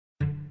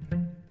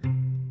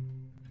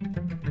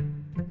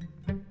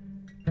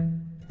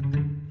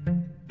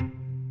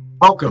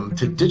Welcome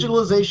to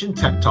Digitalization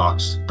Tech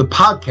Talks, the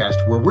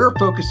podcast where we're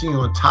focusing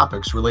on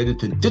topics related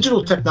to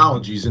digital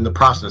technologies in the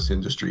process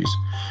industries.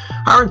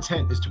 Our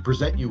intent is to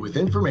present you with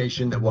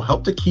information that will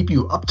help to keep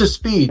you up to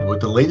speed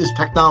with the latest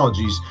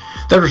technologies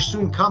that are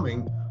soon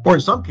coming, or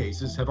in some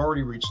cases have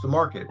already reached the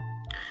market.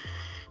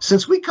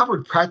 Since we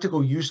covered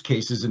practical use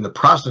cases in the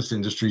process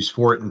industries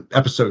for it in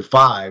episode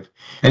 5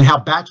 and how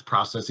batch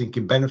processing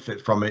can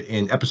benefit from it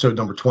in episode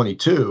number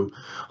 22,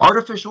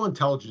 artificial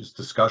intelligence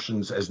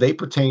discussions as they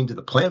pertain to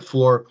the plant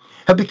floor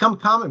have become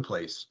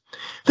commonplace.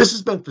 This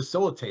has been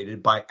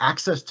facilitated by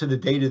access to the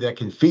data that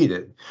can feed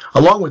it,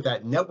 along with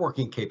that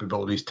networking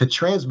capabilities to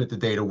transmit the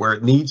data where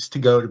it needs to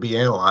go to be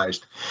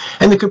analyzed,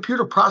 and the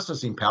computer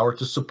processing power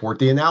to support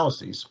the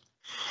analyses.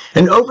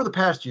 And over the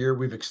past year,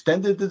 we've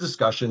extended the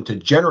discussion to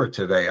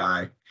generative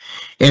AI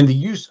and the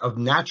use of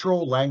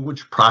natural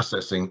language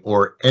processing,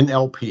 or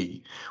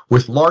NLP,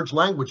 with large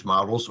language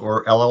models,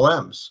 or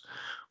LLMs.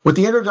 With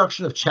the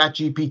introduction of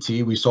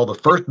ChatGPT, we saw the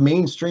first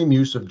mainstream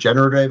use of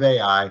generative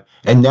AI,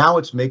 and now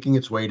it's making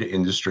its way to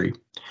industry.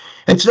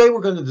 And today we're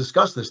going to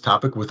discuss this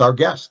topic with our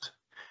guest.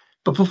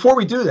 But before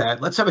we do that,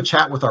 let's have a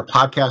chat with our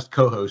podcast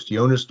co-host,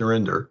 Jonas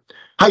Narinder.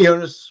 Hi,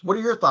 Jonas. What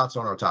are your thoughts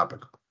on our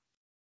topic?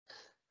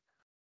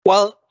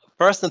 Well,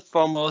 first and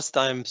foremost,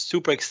 I'm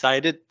super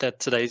excited that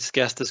today's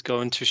guest is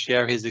going to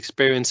share his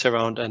experience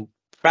around a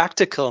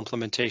practical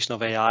implementation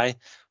of AI,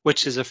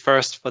 which is a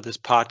first for this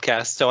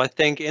podcast. So I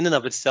think in and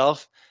of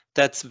itself,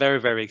 that's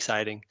very, very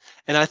exciting.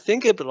 And I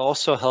think it will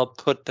also help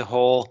put the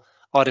whole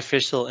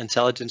artificial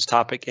intelligence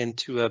topic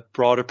into a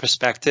broader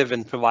perspective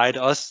and provide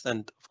us, and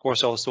of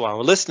course also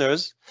our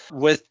listeners,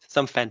 with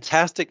some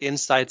fantastic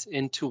insights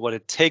into what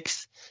it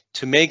takes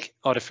to make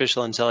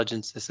artificial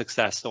intelligence a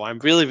success. So I'm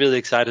really, really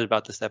excited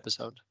about this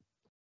episode.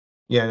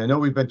 Yeah, and I know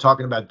we've been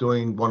talking about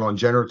doing one on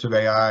generative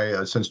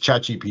AI since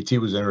ChatGPT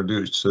was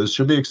introduced. So this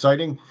should be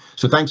exciting.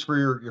 So thanks for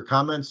your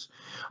comments.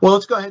 Well,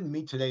 let's go ahead and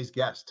meet today's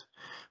guest.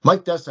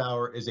 Mike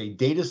Dessauer is a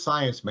data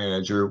science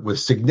manager with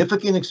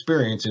significant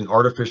experience in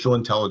artificial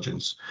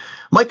intelligence.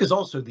 Mike is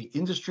also the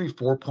Industry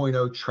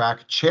 4.0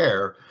 track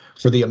chair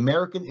for the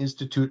American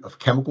Institute of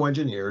Chemical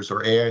Engineers,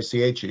 or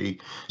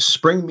AICHE,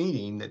 spring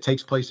meeting that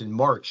takes place in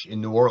March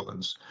in New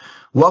Orleans.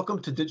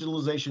 Welcome to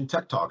Digitalization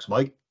Tech Talks,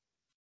 Mike.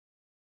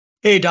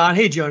 Hey, Don.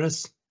 Hey,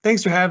 Jonas.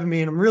 Thanks for having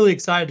me, and I'm really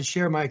excited to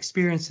share my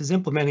experiences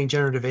implementing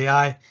generative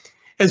AI,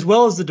 as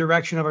well as the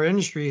direction of our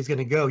industry is going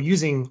to go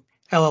using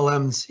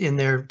LLMs in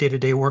their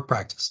day-to-day work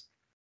practice.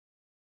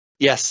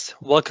 Yes,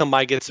 welcome,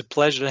 Mike. It's a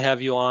pleasure to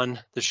have you on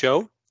the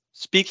show.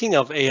 Speaking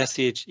of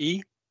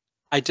AICHE,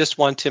 I just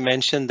want to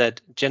mention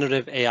that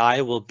generative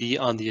AI will be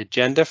on the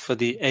agenda for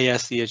the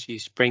AICHE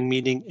spring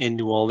meeting in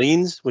New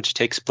Orleans, which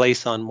takes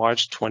place on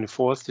March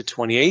 24th to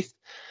 28th.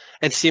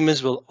 And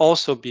Siemens will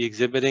also be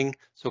exhibiting,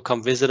 so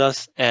come visit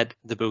us at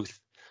the booth.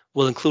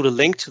 We'll include a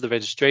link to the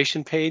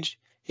registration page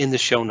in the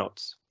show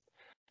notes.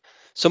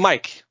 So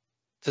Mike,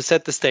 to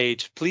set the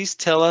stage, please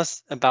tell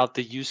us about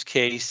the use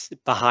case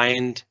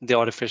behind the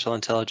artificial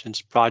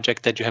intelligence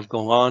project that you have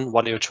going on,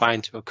 what you're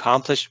trying to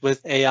accomplish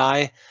with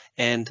AI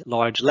and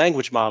large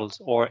language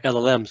models, or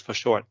LLMs for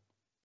short.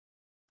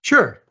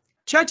 Sure.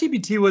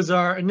 ChatGPT was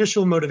our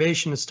initial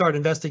motivation to start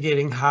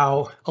investigating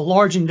how a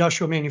large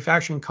industrial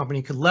manufacturing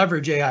company could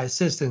leverage AI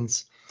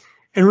assistance,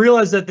 and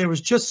realized that there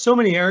was just so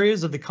many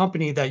areas of the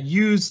company that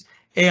use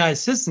AI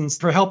assistance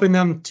for helping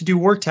them to do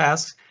work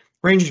tasks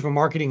ranging from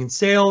marketing and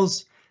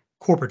sales,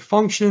 corporate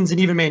functions, and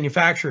even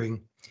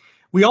manufacturing.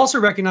 We also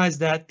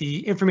recognized that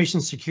the information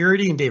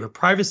security and data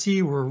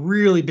privacy were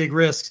really big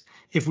risks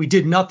if we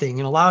did nothing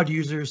and allowed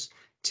users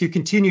to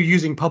continue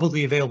using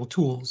publicly available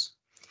tools.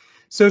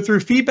 So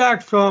through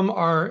feedback from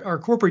our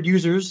corporate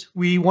users,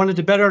 we wanted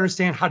to better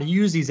understand how to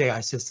use these AI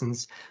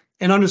assistants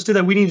and understood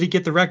that we needed to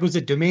get the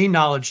requisite domain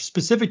knowledge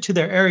specific to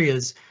their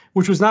areas,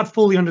 which was not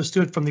fully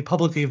understood from the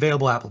publicly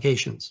available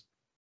applications.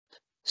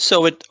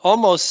 So it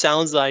almost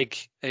sounds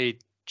like a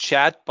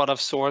chatbot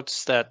of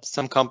sorts that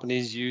some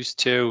companies use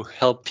to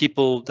help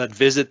people that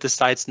visit the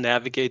sites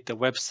navigate the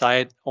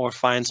website or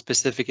find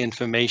specific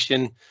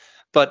information,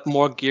 but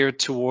more geared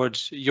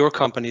towards your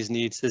company's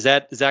needs. Is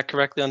that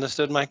correctly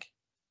understood, Mike?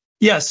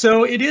 Yeah,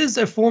 so it is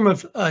a form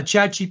of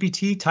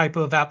ChatGPT type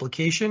of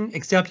application,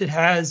 except it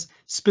has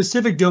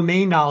specific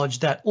domain knowledge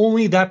that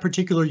only that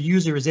particular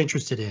user is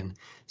interested in.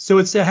 So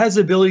it has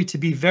the ability to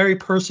be very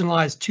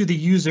personalized to the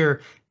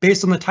user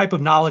based on the type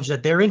of knowledge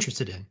that they're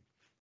interested in.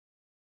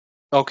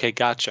 Okay,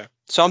 gotcha.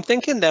 So I'm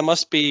thinking there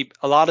must be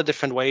a lot of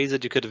different ways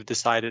that you could have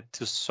decided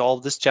to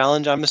solve this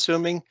challenge, I'm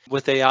assuming,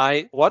 with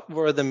AI. What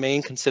were the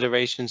main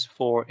considerations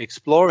for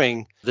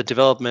exploring the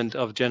development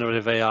of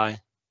generative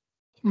AI?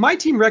 My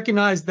team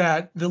recognized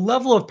that the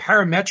level of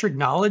parametric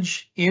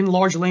knowledge in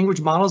large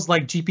language models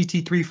like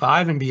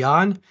GPT-3.5 and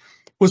beyond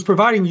was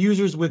providing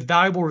users with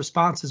valuable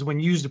responses when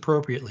used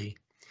appropriately.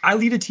 I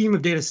lead a team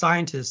of data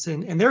scientists,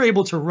 and they're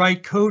able to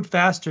write code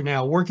faster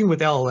now working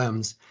with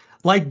LLMs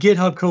like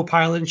GitHub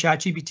Copilot and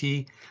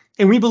ChatGPT,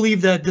 and we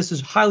believe that this is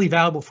highly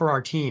valuable for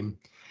our team.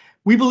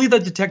 We believe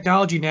that the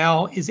technology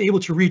now is able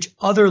to reach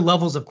other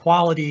levels of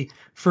quality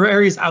for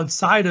areas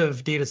outside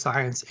of data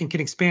science and can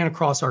expand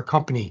across our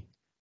company.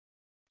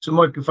 So,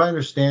 Mike, if I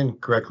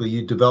understand correctly,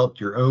 you developed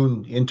your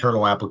own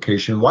internal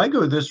application. Why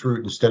go this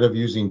route instead of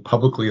using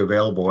publicly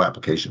available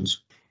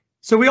applications?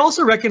 So we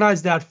also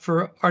recognize that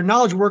for our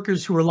knowledge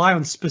workers who rely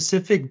on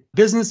specific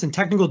business and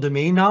technical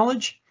domain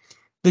knowledge,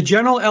 the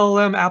general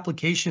LLM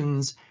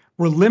applications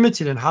were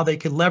limited in how they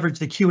could leverage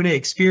the Q&A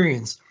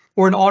experience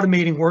or in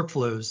automating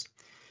workflows.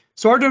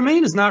 So our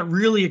domain is not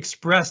really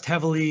expressed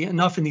heavily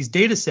enough in these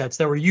data sets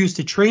that were used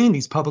to train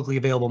these publicly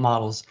available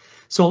models.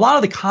 So a lot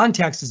of the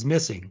context is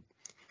missing.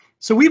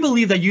 So we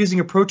believe that using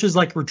approaches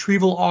like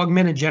retrieval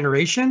augmented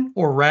generation,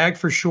 or RAG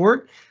for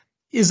short,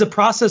 is a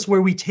process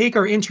where we take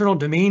our internal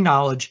domain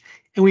knowledge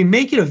and we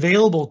make it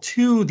available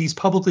to these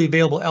publicly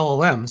available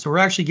LLMs. So we're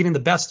actually getting the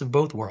best of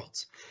both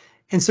worlds.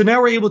 And so now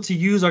we're able to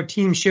use our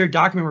team's shared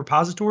document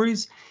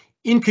repositories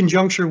in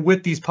conjunction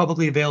with these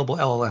publicly available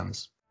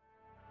LLMs.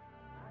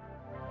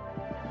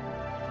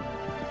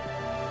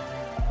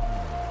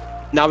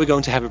 Now we're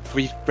going to have a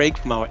brief break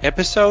from our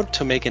episode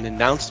to make an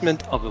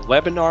announcement of a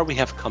webinar we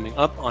have coming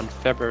up on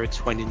February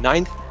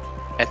 29th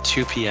at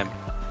 2 p.m.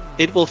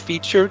 It will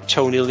feature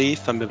Tony Lee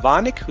from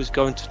Evonik, who's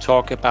going to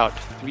talk about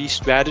 3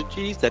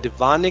 strategies that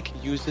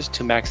Evonik uses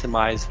to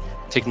maximize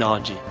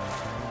technology.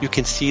 You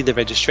can see the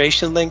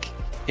registration link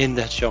in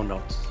the show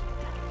notes.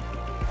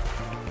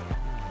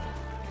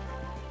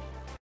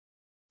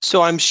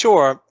 So I'm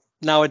sure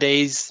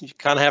nowadays you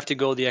kind of have to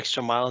go the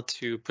extra mile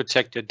to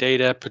protect your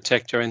data,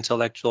 protect your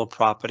intellectual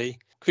property.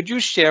 Could you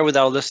share with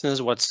our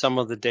listeners what some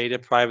of the data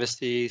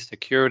privacy,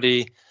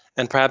 security,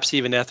 and perhaps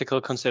even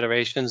ethical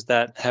considerations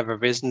that have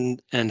arisen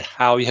and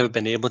how you have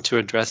been able to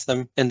address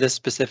them in this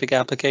specific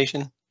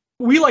application?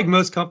 We, like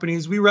most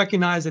companies, we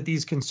recognize that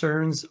these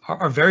concerns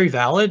are very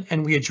valid,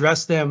 and we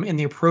address them in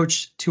the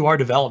approach to our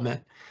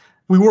development.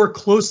 We work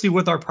closely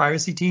with our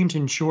privacy team to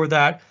ensure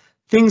that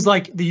things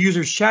like the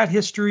user's chat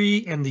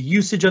history and the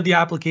usage of the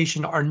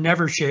application are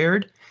never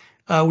shared.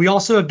 We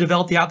also have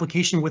developed the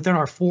application within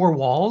our 4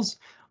 walls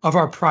of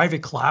our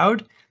private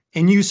cloud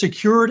and use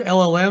secured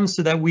LLMs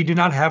so that we do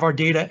not have our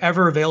data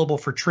ever available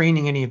for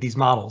training any of these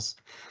models.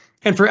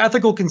 And for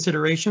ethical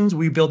considerations,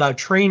 we build out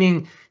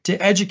training to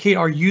educate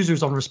our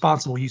users on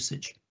responsible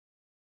usage.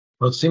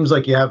 Well, it seems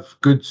like you have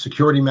good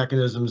security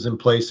mechanisms in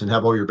place and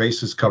have all your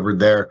bases covered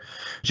there.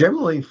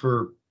 Generally,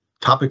 for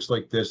topics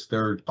like this,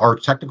 there are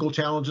technical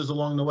challenges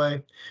along the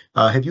way.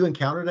 Have you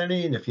encountered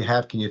any? And if you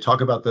have, can you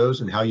talk about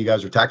those and how you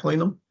guys are tackling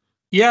them?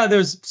 Yeah,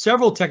 there's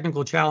several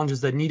technical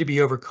challenges that need to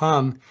be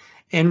overcome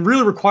and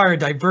really require a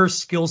diverse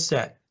skill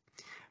set.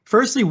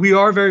 Firstly, we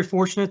are very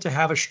fortunate to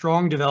have a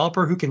strong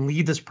developer who can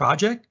lead this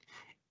project,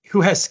 who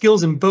has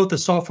skills in both the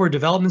software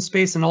development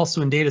space and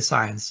also in data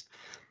science.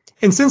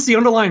 And since the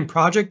underlying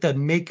project that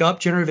make up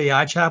generative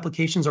AI chat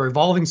applications are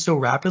evolving so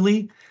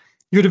rapidly,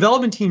 your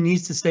development team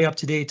needs to stay up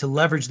to date to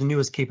leverage the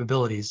newest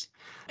capabilities.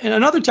 And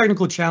another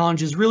technical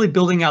challenge is really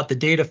building out the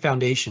data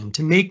foundation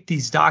to make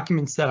these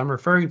documents that I'm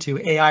referring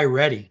to AI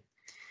ready.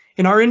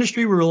 In our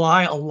industry, we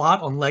rely a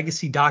lot on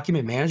legacy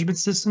document management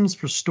systems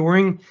for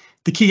storing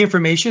the key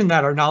information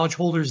that our knowledge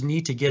holders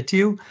need to get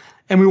to,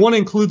 and we want to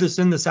include this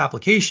in this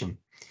application.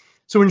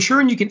 So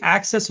ensuring you can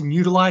access and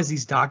utilize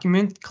these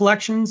document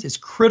collections is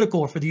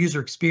critical for the user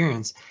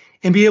experience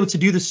and be able to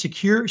do this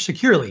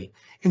securely.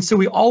 And so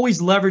we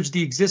always leverage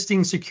the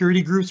existing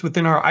security groups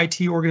within our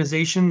IT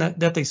organization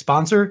that they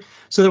sponsor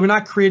so that we're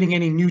not creating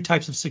any new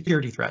types of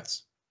security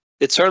threats.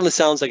 It certainly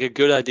sounds like a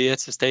good idea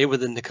to stay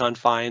within the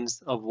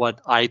confines of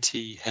what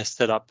IT has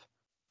set up.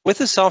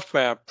 With a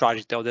software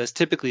project, though, there's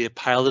typically a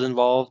pilot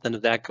involved, and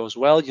if that goes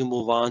well, you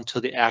move on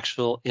to the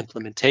actual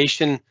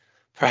implementation,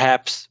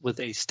 perhaps with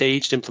a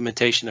staged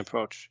implementation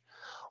approach.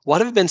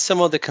 What have been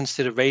some of the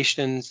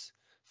considerations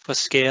for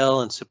scale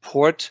and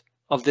support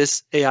of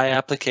this AI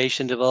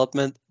application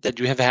development that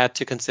you have had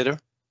to consider?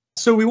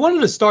 So we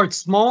wanted to start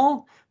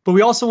small, but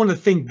we also wanted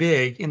to think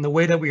big in the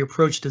way that we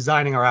approach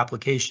designing our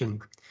application.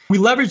 We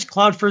leverage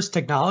cloud-first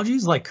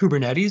technologies like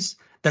Kubernetes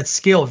that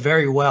scale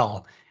very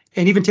well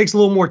and even takes a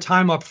little more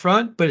time up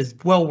front, but is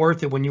well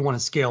worth it when you want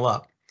to scale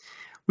up.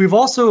 We've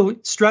also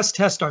stress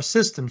tested our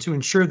system to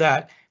ensure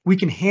that we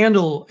can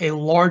handle a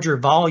larger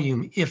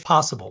volume if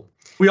possible.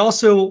 We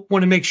also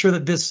want to make sure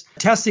that this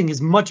testing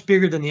is much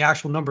bigger than the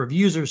actual number of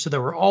users so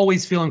that we're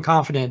always feeling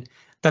confident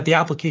that the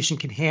application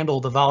can handle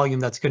the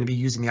volume that's going to be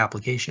using the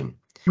application.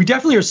 We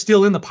definitely are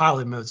still in the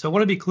pilot mode, so I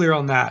want to be clear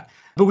on that.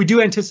 But we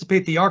do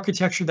anticipate the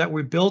architecture that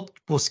we built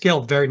will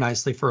scale very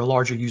nicely for a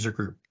larger user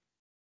group.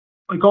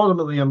 Like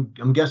ultimately,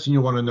 I'm guessing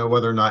you want to know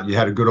whether or not you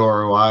had a good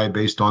ROI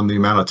based on the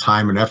amount of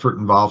time and effort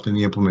involved in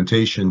the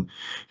implementation.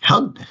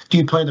 How do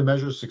you plan to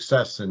measure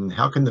success, and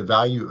how can the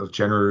value of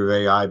generative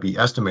AI be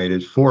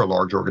estimated for a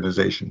large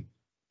organization?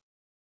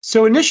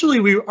 So initially,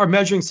 we are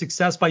measuring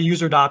success by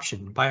user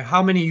adoption, by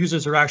how many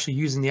users are actually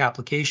using the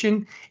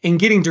application and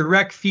getting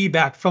direct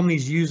feedback from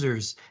these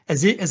users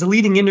as a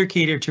leading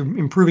indicator to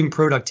improving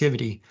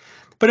productivity.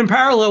 But in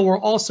parallel, we're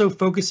also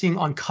focusing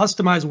on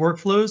customized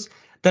workflows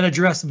that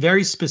address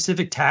very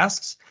specific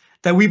tasks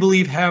that we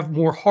believe have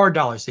more hard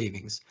dollar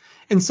savings.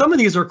 And some of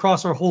these are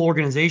across our whole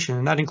organization,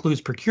 and that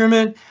includes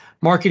procurement,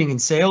 marketing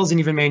and sales, and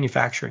even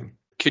manufacturing.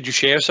 Could you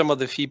share some of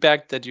the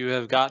feedback that you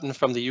have gotten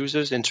from the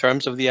users in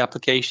terms of the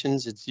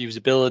applications, its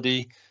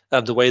usability,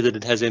 the way that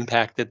it has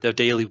impacted their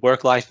daily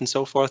work life and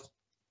so forth?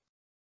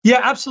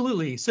 Yeah,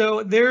 absolutely.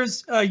 So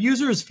there's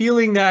users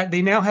feeling that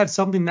they now have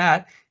something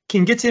that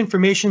can get to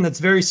information that's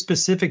very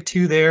specific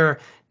to their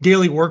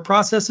daily work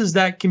processes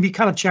that can be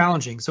kind of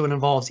challenging. So it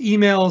involves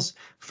emails,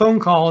 phone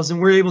calls, and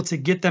we're able to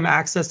get them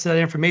access to that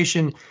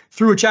information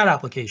through a chat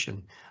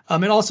application.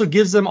 It also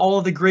gives them all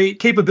of the great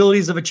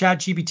capabilities of a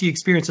ChatGPT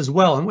experience as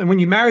well. And when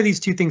you marry these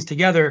two things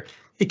together,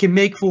 it can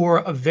make for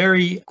a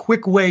very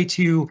quick way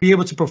to be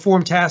able to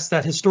perform tasks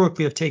that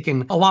historically have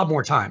taken a lot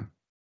more time.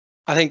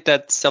 I think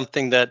that's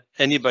something that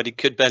anybody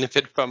could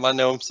benefit from. I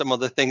know some of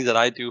the things that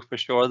I do for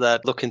sure,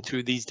 that looking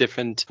through these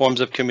different forms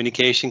of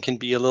communication can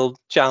be a little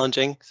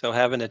challenging. So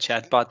having a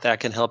chatbot that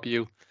can help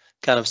you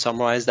kind of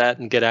summarize that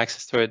and get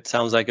access to it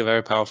sounds like a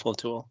very powerful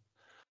tool.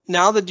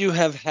 Now that you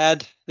have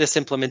had this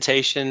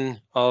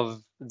implementation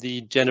of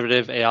the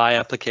generative AI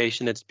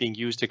application that's being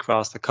used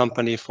across the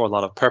company for a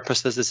lot of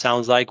purposes, it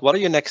sounds like, what are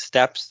your next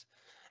steps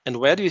and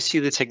where do you see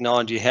the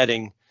technology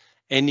heading?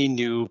 Any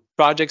new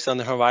projects on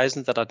the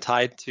horizon that are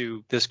tied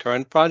to this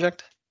current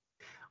project?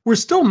 We're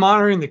still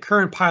monitoring the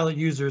current pilot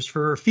users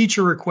for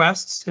feature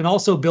requests and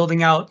also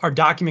building out our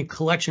document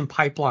collection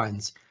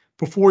pipelines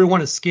before we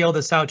want to scale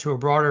this out to a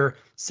broader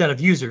set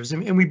of users.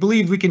 And we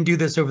believe we can do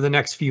this over the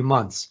next few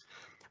months.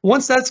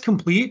 Once that's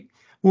complete,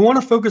 we want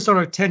to focus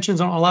our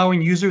attentions on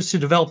allowing users to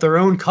develop their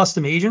own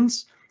custom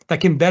agents that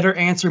can better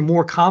answer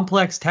more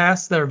complex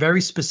tasks that are very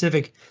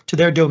specific to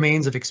their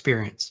domains of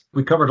experience.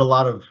 We covered a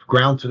lot of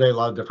ground today, a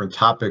lot of different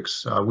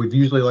topics. We'd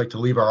usually like to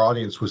leave our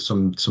audience with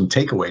some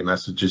takeaway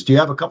messages. Do you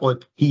have a couple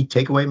of key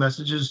takeaway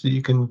messages that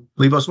you can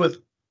leave us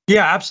with?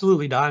 Yeah,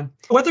 absolutely, Don.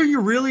 Whether you're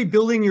really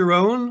building your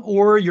own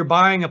or you're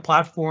buying a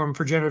platform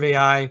for generative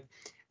AI,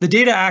 the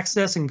data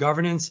access and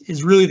governance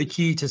is really the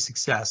key to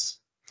success.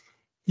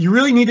 You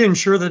really need to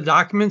ensure that the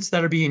documents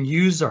that are being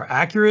used are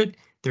accurate,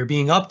 they're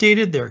being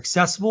updated, they're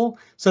accessible,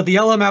 so the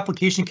LM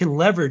application can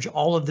leverage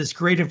all of this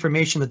great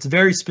information that's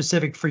very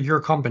specific for your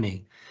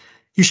company.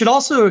 You should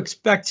also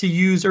expect to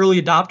use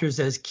early adopters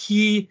as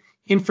key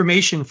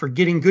information for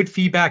getting good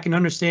feedback and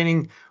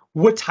understanding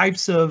what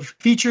types of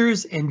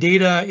features and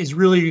data is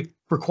really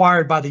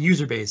required by the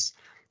user base.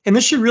 And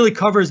this should really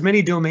cover as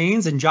many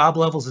domains and job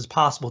levels as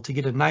possible to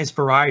get a nice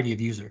variety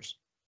of users.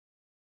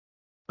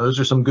 Those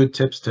are some good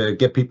tips to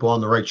get people on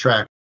the right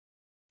track.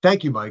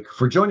 Thank you, Mike,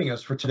 for joining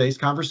us for today's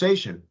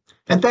conversation.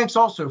 And thanks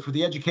also for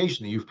the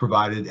education that you've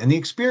provided and the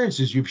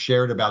experiences you've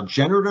shared about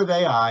generative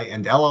AI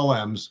and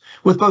LLMs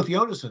with both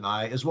Jonas and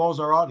I, as well as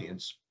our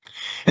audience.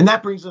 And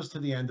that brings us to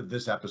the end of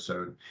this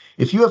episode.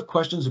 If you have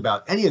questions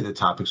about any of the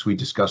topics we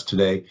discussed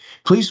today,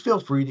 please feel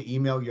free to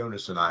email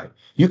Jonas and I.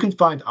 You can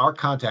find our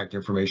contact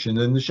information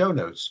in the show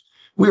notes.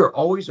 We are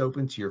always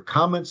open to your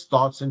comments,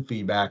 thoughts, and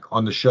feedback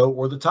on the show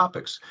or the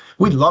topics.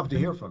 We'd love to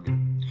hear from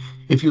you.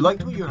 If you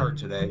liked what you heard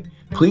today,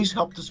 please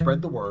help to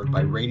spread the word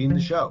by rating the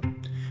show.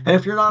 And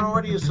if you're not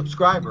already a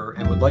subscriber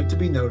and would like to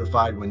be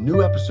notified when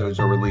new episodes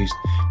are released,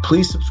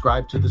 please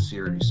subscribe to the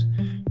series.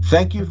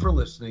 Thank you for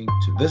listening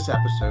to this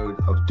episode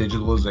of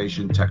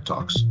Digitalization Tech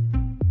Talks.